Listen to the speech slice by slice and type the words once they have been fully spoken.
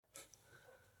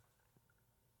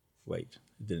Wait,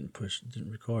 it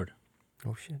didn't record.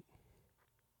 Oh shit.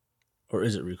 Or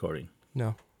is it recording?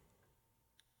 No.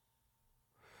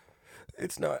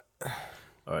 It's not.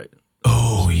 All right.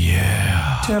 Oh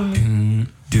yeah. Tell me,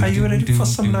 are you ready for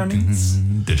some learnings?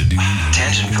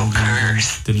 Tangentville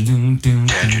Curse.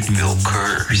 Tangentville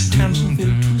Curse.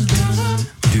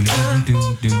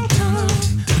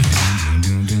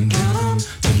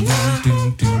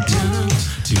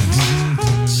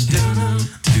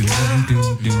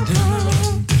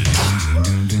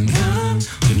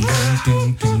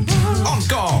 On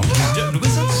guard. The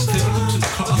wizards fill to the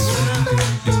classroom.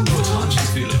 What aren't you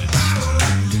feeling?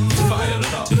 Fire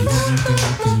it up.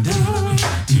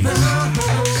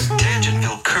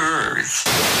 Tangentville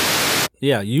Curse.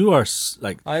 Yeah, you are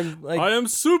like. I'm like. I am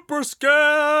super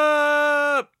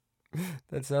scared.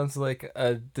 That sounds like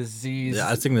a disease. Yeah,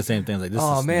 I was thinking the same thing. Like this.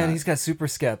 Oh is man, not- he's got super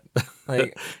skep.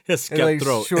 Like he has and, skep like,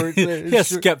 throat. short- he has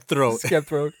short- skep throat. skep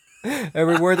throat.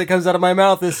 Every word that comes out of my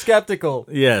mouth is skeptical.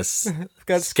 Yes. I've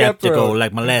got skep Skeptical, throat.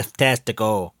 like my left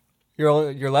testicle.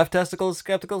 Your left testicle is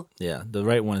skeptical. Yeah, the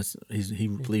right one is he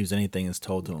believes anything is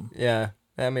told to him. Yeah,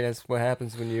 I mean that's what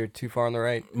happens when you're too far on the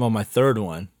right. Well, my third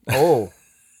one, Oh,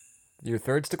 your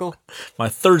third stickle. my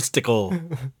third stickle.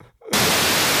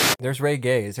 There's Ray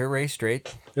Gay. Is there Ray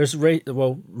straight? There's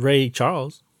Ray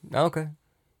Charles. Oh, okay.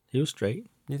 He was straight.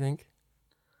 You think?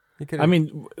 He could. I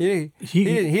mean, he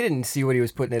didn't see what he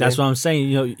was putting it that's in. what I'm saying.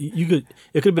 You know, you could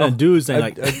it could have been a dude's thing,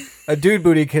 like a dude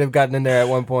booty could have gotten in there at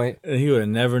one point. and he would have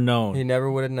never known. He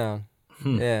never would have known.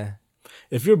 Yeah.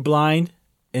 If you're blind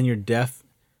and you're deaf,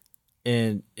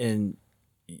 and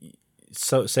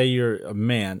so say you're a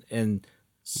man and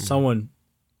someone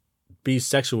be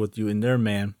sexual with you and they're a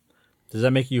man, does that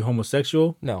make you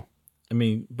homosexual? No. I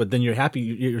mean, but then you're happy.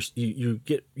 You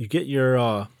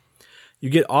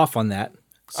get off on that.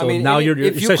 So I mean, now you're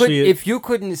essentially if you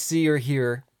couldn't see or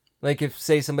hear, like if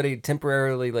say somebody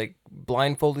temporarily like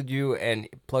blindfolded you and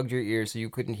plugged your ears so you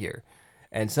couldn't hear,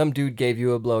 and some dude gave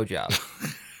you a blowjob,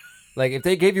 like if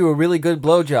they gave you a really good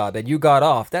blowjob and you got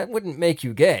off, that wouldn't make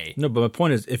you gay. no. But my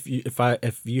point is, if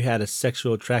you had a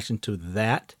sexual attraction to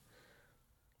that,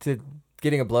 To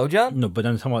getting a blowjob? no. But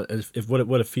I'm talking about if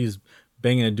what if he's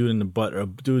banging a dude in the butt or a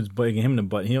dude's banging him in the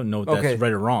butt? He don't know if that's Okay.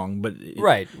 right or wrong. But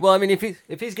Right. Well, I mean, if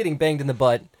he's getting banged in the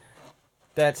butt,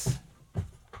 that's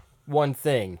one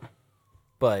thing,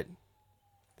 but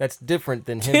that's different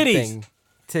than him Titties. saying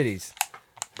titties.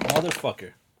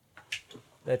 motherfucker.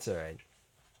 That's all right.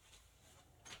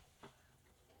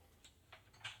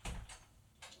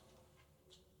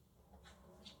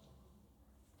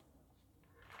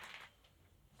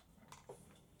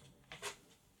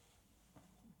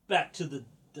 Back to the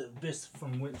abyss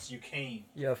from whence you came.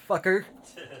 You fucker.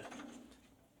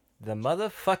 The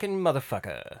motherfucking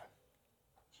motherfucker.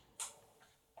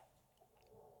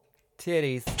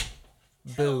 Titties.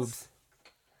 Boobs.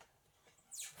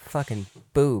 Fucking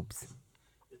boobs.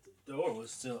 If the door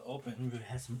was still open, we would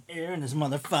have some air in this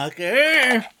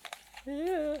motherfucker.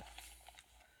 Yeah.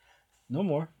 No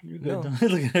more. You're good. No. Don't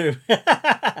look at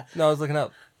her. No, I was looking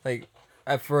up. Like,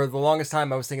 for the longest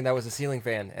time, I was thinking that was a ceiling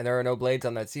fan, and there are no blades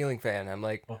on that ceiling fan. I'm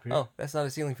like, Up here? oh, that's not a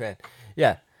ceiling fan.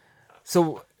 Yeah.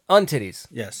 So, on titties.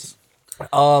 Yes.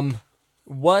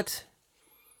 What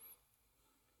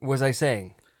was I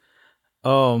saying?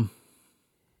 Then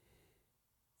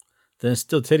it's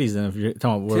still titties. Then if you're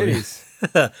talking about Titties.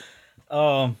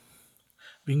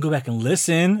 we can go back and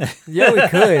listen. Yeah, we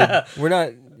could. We're not.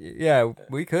 Yeah,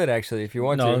 we could actually if you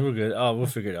want No, to. we're good. We'll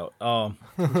figure it out.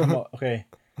 Okay.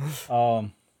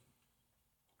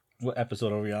 What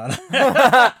episode are we on?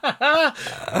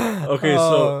 Okay,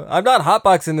 so I'm not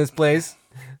hotboxing this place,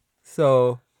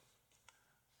 so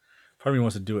part of me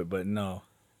wants to do it, but no.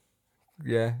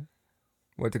 yeah.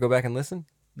 Want to go back and listen?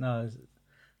 No.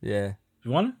 Yeah. You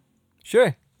want to?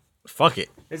 Sure. Fuck it.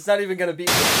 It's not even gonna be.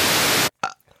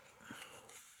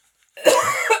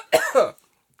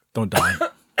 Don't die.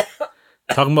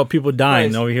 Talking about people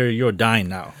dying Nice. over here, you're dying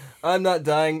now. I'm not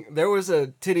dying. There was a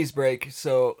titties break,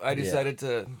 so I decided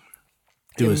to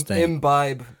Do his thing.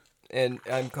 imbibe, and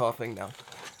I'm coughing now.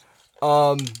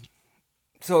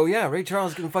 So yeah, Ray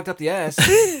Charles getting fucked up the ass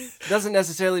doesn't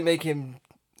necessarily make him.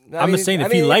 I'm just saying,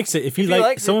 if he likes it, if he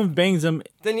likes it, someone bangs him,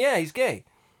 then yeah, he's gay.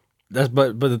 that's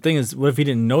but the thing is, what if he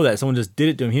didn't know that? Someone just did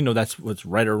it to him. He know that's what's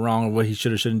right or wrong, or what he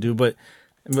should or shouldn't do. But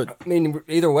I mean,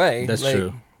 either way, that's like,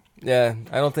 true. Yeah,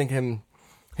 I don't think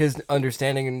his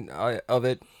understanding of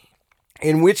it.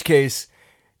 In which case,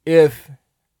 if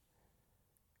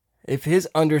his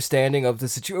understanding of the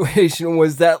situation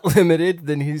was that limited,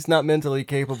 then he's not mentally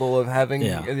capable of having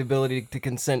Yeah. the ability to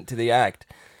consent to the act.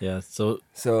 Yeah. So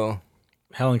So,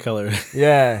 Helen Keller.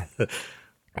 yeah.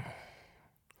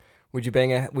 Would you bang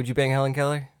Helen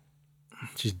Keller?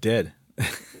 She's dead.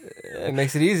 It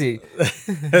makes it easy.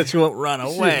 She won't run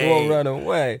away. She won't run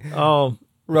away. Oh,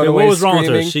 Run yeah, away what was wrong with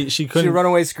her? screaming. She She'd couldn't. run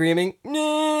away screaming,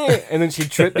 and then she'd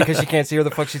trip because she can't see where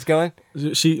the fuck she's going.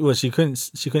 She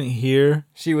couldn't hear.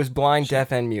 She was blind,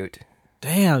 deaf, and mute.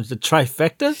 Damn, the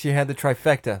trifecta. She had the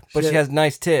trifecta, but She she had- has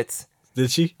nice tits. Did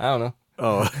she? I don't know.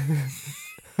 Oh.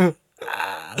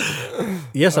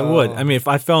 Yes, I would. I mean, if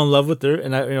I fell in love with her,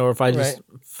 and or if I just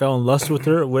fell in lust with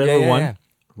her, whatever Yeah, one, yeah.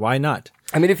 why not?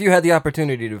 I mean, if you had the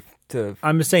opportunity to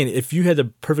I'm just saying, if you had the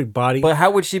perfect body, but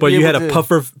how would she? but be you able had a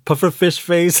to, puffer fish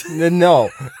face. Then no.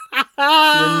 Then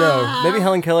no. Maybe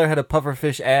Helen Keller had a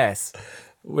pufferfish ass.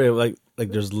 Wait, like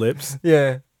there's lips.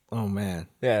 Yeah. Oh man.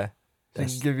 Yeah. She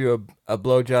can give you a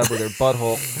blowjob with her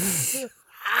butthole.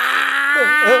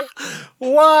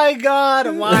 Why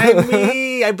God? Why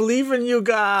me? I believe in you,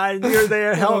 God. You're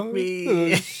there. Help Oh,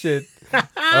 me. shit.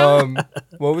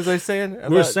 What was I saying?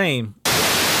 We were saying,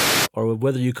 or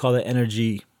whether you call it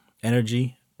energy,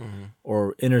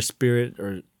 or inner spirit,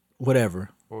 or whatever.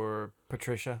 Or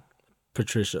Patricia.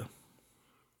 Patricia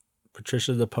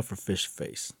the pufferfish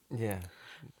face. Yeah.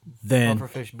 Then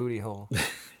Pufferfish booty hole.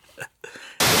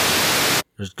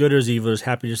 there's good, there's evil, there's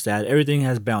happy, there's sad. Everything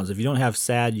has balance. If you don't have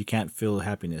sad, you can't feel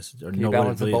happiness or Can know you what it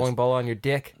balance a really bowling is. ball on your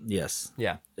dick? Yes.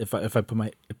 Yeah. If I put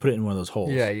it in one of those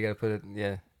holes. Yeah, you gotta put it.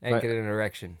 Yeah, and Right. get an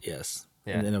erection. Yes.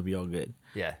 Yeah. And then it'll be all good.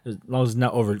 Yeah. As long as it's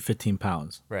not over 15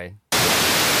 pounds. Right.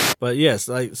 But yes,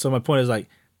 like, so my point is like,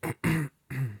 I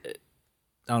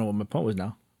don't know what my point was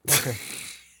now. Okay.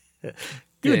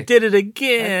 You Dick. did it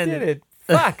again. I did it.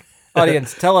 Fuck.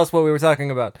 Audience, tell us what we were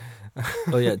talking about.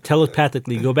 Oh yeah,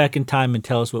 telepathically go back in time and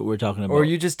tell us what we're talking about. Or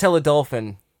you just tell a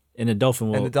dolphin, and the dolphin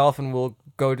will and the dolphin will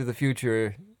go to the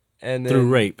future, and then through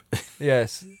rape.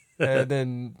 Yes, and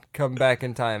then come back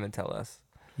in time and tell us.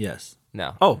 Yes.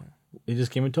 No. Oh, he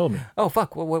just came and told me. Oh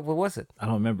fuck! What was it? I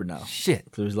don't remember now. Shit.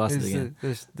 So he's lost it Is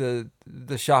again.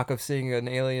 the shock of seeing an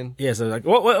alien. Yeah, so I was like,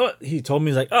 what? He told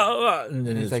me, he's like, oh, and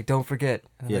then He's like, don't forget.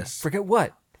 And I'm like, Yes. forget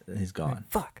what? he's gone.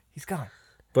 Fuck. He's gone.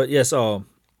 But yes,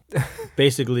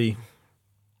 basically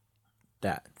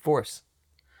that, Force.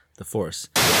 the Force.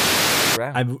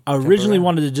 Around. I originally around.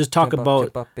 wanted to just talk Jump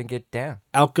about up and get down.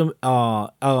 Occam's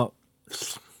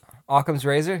Occam's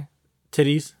razor.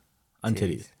 titties on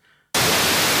titties.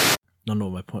 Don't know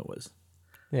what my point was.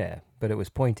 Yeah, but it was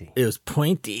pointy. It was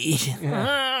pointy.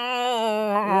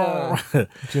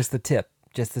 Just the tip.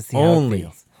 Just to see how it Only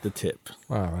feels. the tip.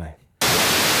 All right.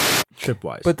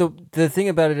 Tripwise. But the thing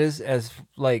about it is, as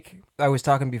like I was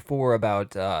talking before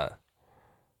about,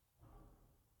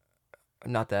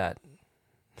 not that.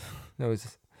 That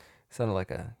was sounded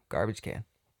like a garbage can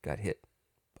got hit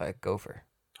by a gopher.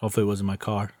 Hopefully it wasn't my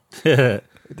car. It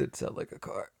did sound like a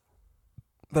car,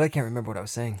 but I can't remember what I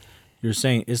was saying. You're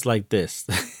saying it's like this.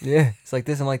 Yeah, it's like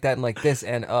this and like that and like this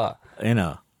and And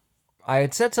I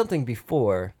had said something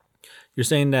before. you're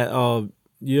saying that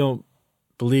you don't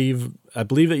believe. I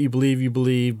believe that you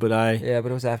believe, but I. Yeah,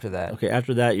 but it was after that. Okay,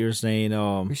 after that you're saying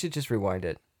We should just rewind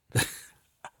it.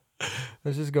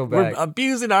 Let's just go we're back.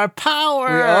 abusing our power.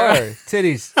 We are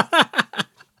titties,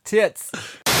 tits.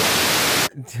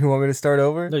 Do you want me to start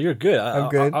over? No, you're good. I'm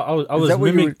good. I was Is that what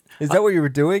you mimicking. were, is that what you were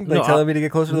doing? Like No, telling me to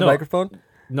get closer to the no. microphone?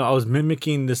 No, I was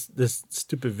mimicking this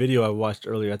stupid video I watched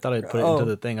earlier. I thought I'd put it into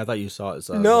the thing. I thought you saw it.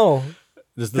 So No.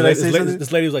 This Did I say something?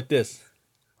 this lady was like this.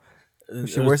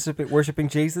 Was she worshiping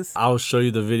Jesus? I'll show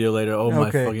you the video later. Oh my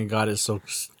Okay. fucking god, it's so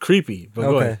creepy. But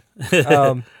go Okay.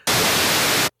 ahead.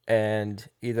 And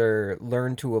either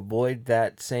learn to avoid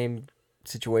that same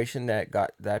situation that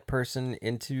got that person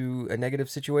into a negative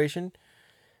situation,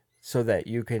 so that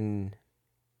you can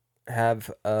have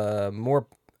a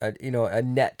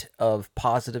net of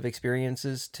positive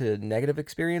experiences to negative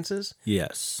experiences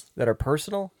Yes. that are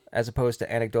personal, as opposed to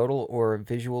anecdotal or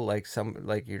visual, like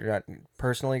you're not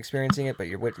personally experiencing it, but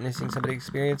you're witnessing somebody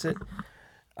experience it.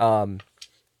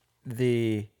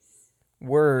 The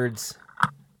words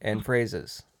and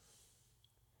phrases.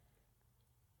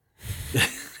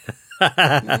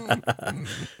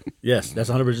 Yes, that's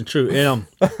 100% true. And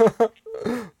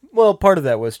Well, part of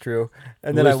that was true,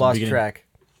 and then What I was the lost beginning? track.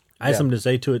 I had Yeah. something to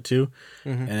say to it too,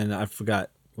 and I forgot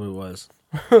what it was.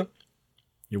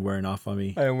 You're wearing off on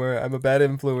me. I'm a bad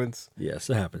influence. Yes,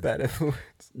 it happens. Bad influence.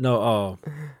 No,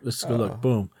 let's go look.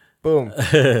 Boom. Boom.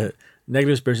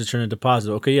 Negative experiences turn into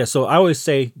positive. Okay, yeah. So I always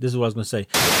say this is what I was gonna say.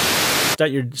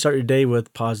 Start your day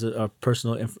with positive,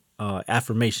 personal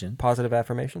affirmation. Positive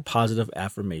affirmation. Positive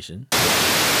affirmation.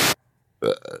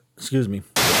 Excuse me.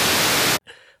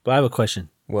 But I have a question.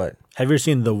 What? Have you ever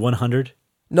seen The 100?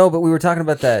 No, but we were talking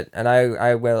about that, and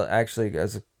I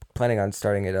was planning on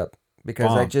starting it up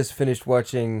because I Bomb. just finished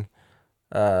watching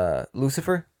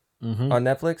Lucifer on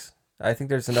Netflix. I think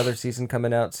there's another season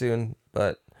coming out soon,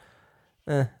 but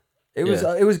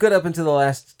it was good up until the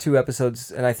last 2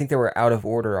 episodes, and I think they were out of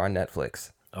order on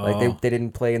Netflix. Like they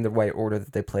didn't play in the right order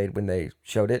that they played when they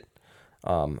showed it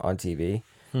on TV,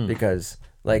 because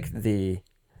like the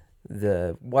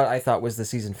what I thought was the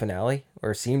season finale,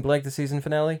 or seemed like the season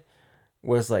finale,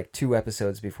 was like 2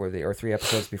 episodes before or 3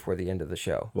 episodes before the end of the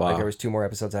show. Wow. Like there was 2 more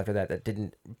episodes after that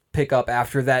didn't pick up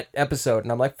after that episode,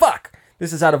 and I'm like, fuck,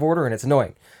 this is out of order and it's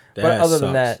annoying. But That other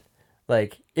than sucks. that,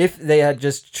 like if they had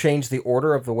just changed the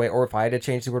order of the way, or if I had to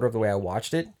change the order of the way I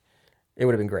watched it, it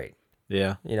would have been great.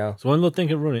 Yeah. You know? So one little thing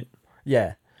can ruin it.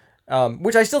 Yeah.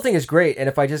 Which I still think is great. And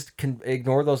if I just can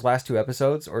ignore those last 2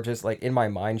 episodes, or just like in my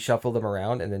mind shuffle them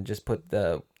around and then just put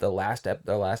the last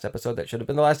episode that should have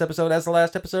been the last episode as the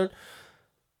last episode,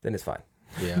 then it's fine.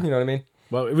 Yeah. You know what I mean?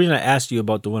 Well, the reason I asked you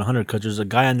about the 100, because there's a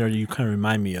guy on there you kind of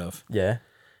remind me of. Yeah.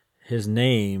 His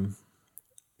name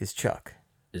Is Chuck.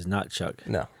 is not Chuck.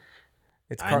 No.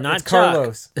 It's, I'm not it's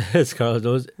Carlos. It's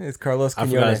Carlos. It's Carlos I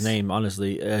forgot his Quinones. name,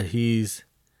 honestly. He's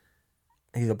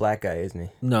He's a black guy, isn't he?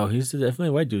 he's definitely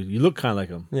a white dude. You look kind of like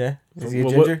him. Yeah. Is he a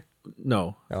What- ginger?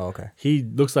 No. Oh, okay. He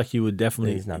looks like he would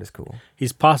definitely. He's not as cool.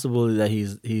 He's possible that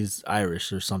he's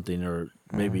Irish or something, or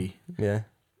maybe Yeah.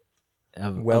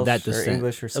 of Welsh that or descent.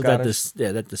 English or Of that Scottish?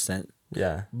 that descent.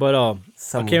 Yeah. But I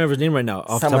Some- can't remember his name right now.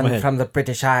 Off the top of my Someone head. from the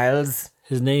British Isles.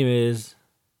 His name is.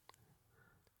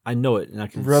 I know it, and I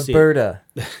can see Roberta.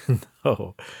 it.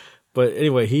 Oh, but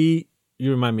anyway,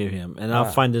 you remind me of him, and I'll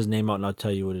find his name out and I'll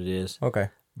tell you what it is. Okay.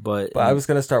 But But I was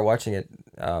gonna start watching it,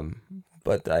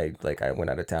 but I went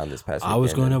out of town this past weekend. I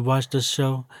was going to watch the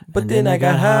show, But and then I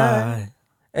got high.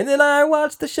 And then I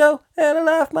watched the show and I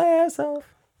laughed my ass off.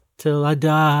 till I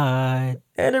died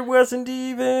And it wasn't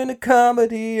even a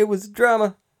comedy, it was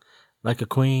drama. like a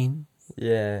queen.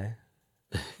 Yeah.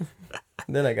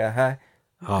 Then I got high.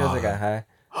 Because I got high.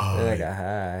 Then I got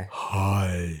high.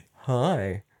 Hi.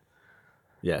 Hi.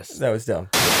 Yes, That was dumb.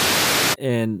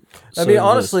 and I mean,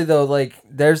 honestly, though, like,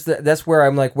 that's where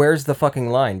I'm like, where's the fucking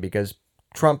line? Because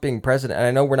Trump being president, and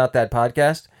I know we're not that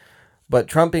podcast, but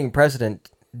Trump being president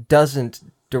doesn't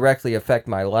directly affect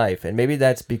my life. And maybe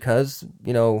that's because,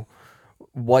 you know,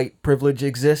 white privilege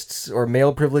exists, or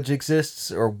male privilege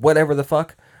exists, or whatever the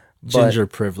fuck. But ginger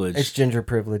privilege. It's ginger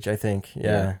privilege, I think.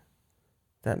 Yeah.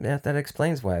 Yeah. That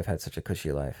explains why I've had such a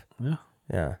cushy life. Yeah,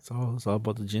 Yeah. it's all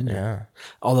about the ginger. Yeah.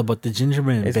 All about the ginger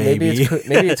man, Maybe baby.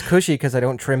 maybe it's cushy because I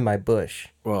don't trim my bush.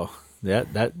 Well,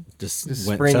 that just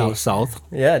went springy. south.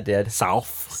 Yeah, it did.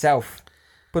 South. South.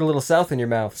 Put a little south in your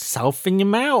mouth. South in your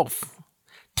mouth.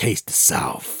 Taste the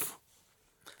south.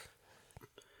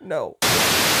 No.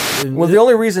 Well, the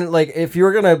only reason, like, if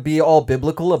you're gonna be all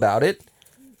biblical about it,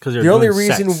 Because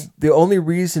the only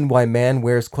reason why man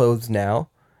wears clothes now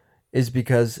is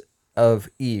because of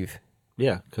Eve.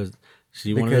 Yeah, because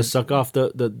she wanted to Because- suck off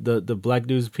the black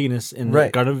dude's penis in the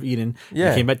Right. Garden of Eden. Yeah.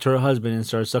 And came back to her husband and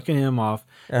started sucking him off.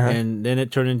 And then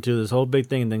it turned into this whole big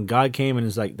thing. And then God came and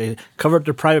it's like they covered up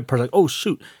their private parts. Like, oh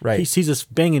shoot, Right. he sees us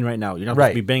banging right now. You're not Right.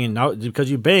 supposed to be banging now because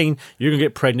you bang. You're gonna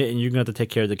get pregnant and you're gonna have to take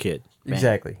care of the kid. Bang.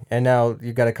 Exactly. And now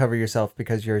you got to cover yourself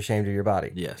because you're ashamed of your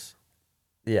body. Yes,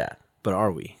 Yeah. but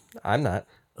are we? I'm not.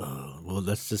 Well,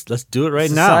 let's do it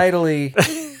right now. Societally.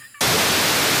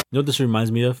 You know what this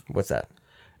reminds me of? What's that?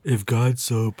 If God's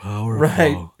so powerful,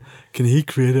 Right. can He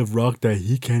create a rock that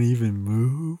He can't even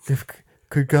move?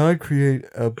 Could God create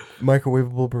a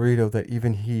microwavable burrito that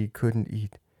even he couldn't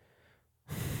eat?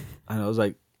 And I was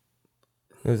like,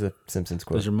 It was a Simpsons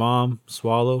quote. does your mom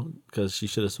swallow? Because she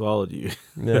should have swallowed you.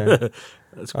 Yeah.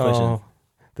 That's a question. Oh,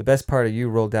 the best part of you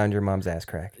rolled down your mom's ass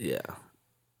crack. Yeah.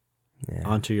 Yeah.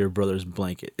 Onto your brother's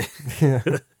blanket.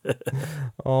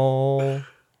 Oh,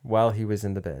 while he was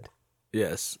in the bed.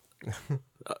 Yes.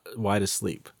 Wide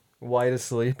asleep. Wide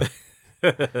asleep.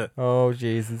 Oh,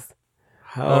 Jesus.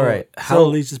 How, All right, How so-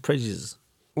 allegiance prejudice.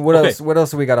 What Okay. else? What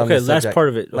else have we got on Okay, this last subject? part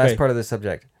of it. Last Okay. part of this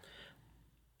subject.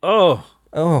 Oh,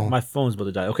 Oh. my phone's about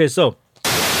to die. Okay, so,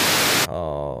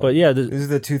 Oh. but yeah, These are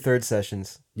the 2/3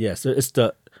 sessions. yes, it's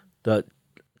the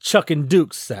Chuck and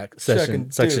Duke Chuck section.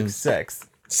 and Section. Duke sex.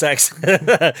 Sex.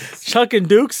 Chuck and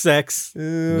Duke sex. Ew.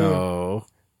 No.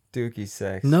 Dookie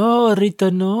sex. No,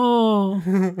 Rita, no.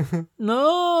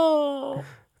 No.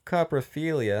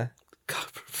 Coprophilia.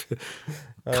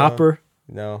 Copper.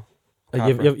 No.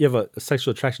 You have a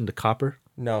sexual attraction to copper?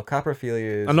 No,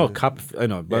 coprophilia is... I know copper. I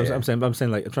know, but Yeah. I'm saying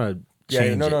like I'm trying to Yeah,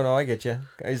 change no, it. no, I get you.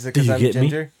 Is it Do because you I'm get me?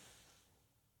 ginger?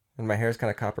 And my hair's kind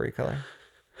of coppery color?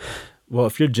 Well,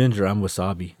 if you're ginger, I'm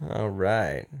wasabi. All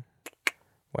right.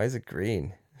 Why is it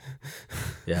green?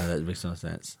 Yeah, that makes no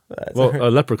sense. That's Well, all right. a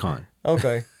leprechaun.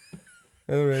 Okay.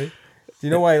 All right. Do you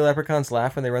know why leprechauns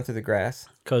laugh when they run through the grass?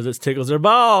 Because it tickles their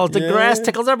balls. The Yeah. grass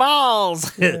tickles their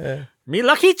balls. Yeah. Me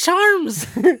lucky charms.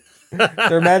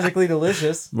 They're magically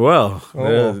delicious. Well,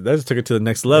 Oh. that just took it to the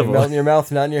next They level. melt in your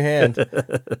mouth, not in your hand.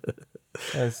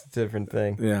 That's a different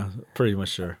thing. Yeah, pretty much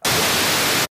sure.